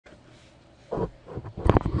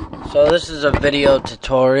So this is a video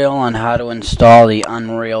tutorial on how to install the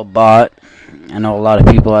Unreal bot. I know a lot of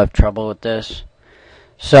people have trouble with this.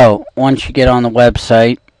 So once you get on the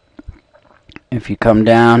website, if you come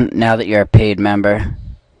down, now that you're a paid member,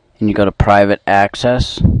 and you go to private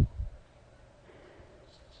access,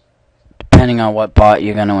 depending on what bot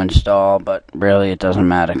you're going to install, but really it doesn't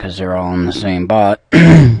matter because they're all in the same bot.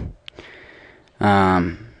 You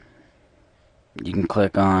can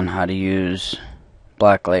click on how to use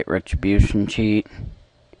Blacklight Retribution cheat.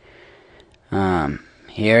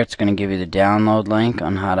 Here it's going to give you the download link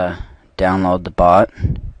on how to download the bot.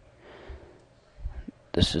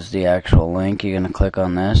 This is the actual link. You're going to click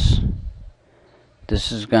on this.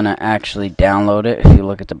 This is going to actually download it. If you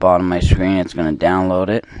look at the bottom of my screen, it's going to download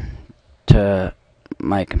it to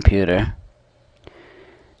my computer.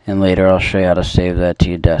 And later I'll show you how to save that to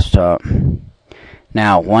your desktop.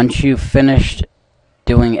 Now, once you've finished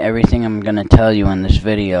doing everything I'm going to tell you in this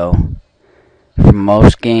video, for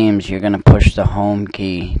most games you're going to push the home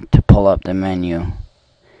key to pull up the menu.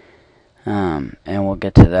 And we'll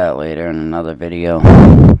get to that later in another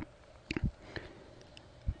video.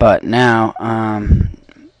 But now,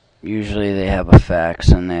 usually they have a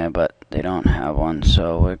fax in there, but they don't have one.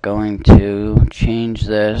 So we're going to change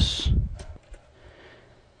this.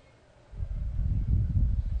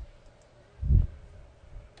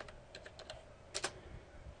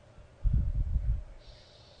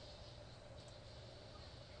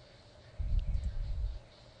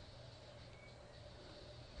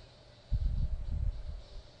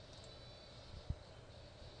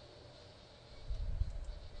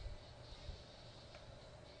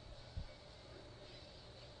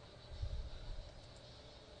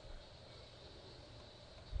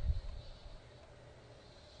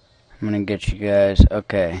 I'm going to get you guys,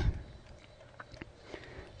 okay.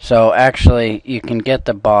 So actually, you can get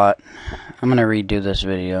the bot, I'm going to redo this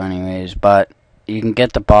video anyways, but you can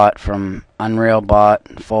get the bot from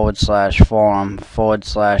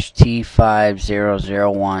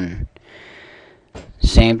unrealbot/forum/T5001.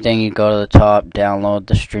 Same thing, you go to the top, download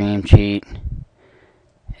the stream cheat.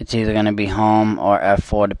 It's either going to be home or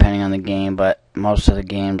F4 depending on the game, but most of the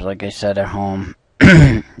games, like I said, are home.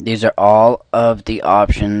 These are all of the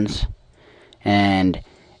options, and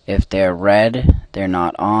if they're red, they're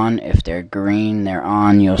not on. If they're green, they're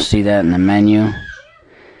on. You'll see that in the menu.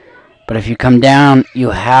 But if you come down,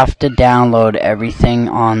 you have to download everything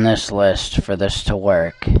on this list for this to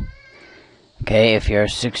work. Okay, if you're a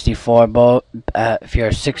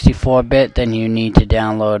 64-bit, then you need to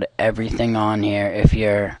download everything on here. If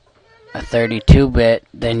you're a 32-bit,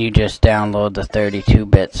 then you just download the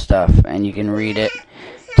 32-bit stuff, and you can read it.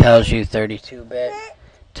 Tells you 32-bit,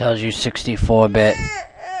 tells you 64-bit.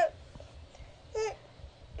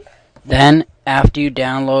 Then, after you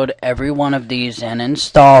download every one of these and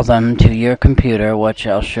install them to your computer, which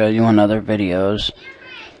I'll show you in other videos,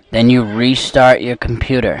 then you restart your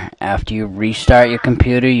computer. After you restart your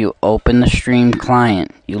computer, you open the Stream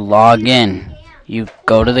client, you log in, you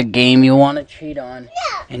go to the game you want to cheat on,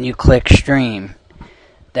 and you click stream.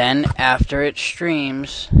 Then after it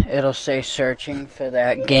streams, it'll say searching for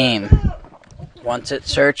that game. Once it's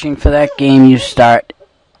searching for that game, you start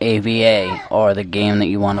AVA, or the game that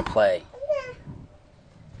you want to play.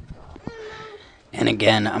 And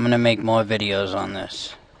again, I'm going to make more videos on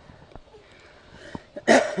this.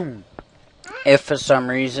 If for some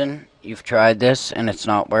reason you've tried this and it's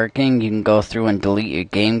not working, you can go through and delete your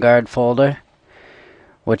GameGuard folder,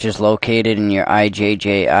 which is located in your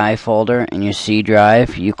IJJI folder in your C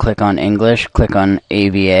drive. You click on English, click on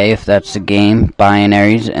AVA if that's the game,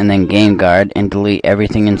 binaries, and then GameGuard, and delete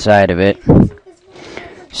everything inside of it.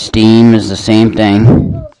 Steam is the same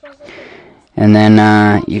thing. And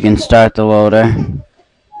then you can start the loader.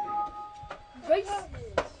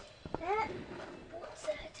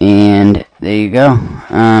 And there you go.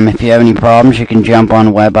 If you have any problems, you can jump on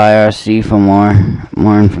WebIRC for more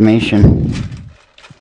information.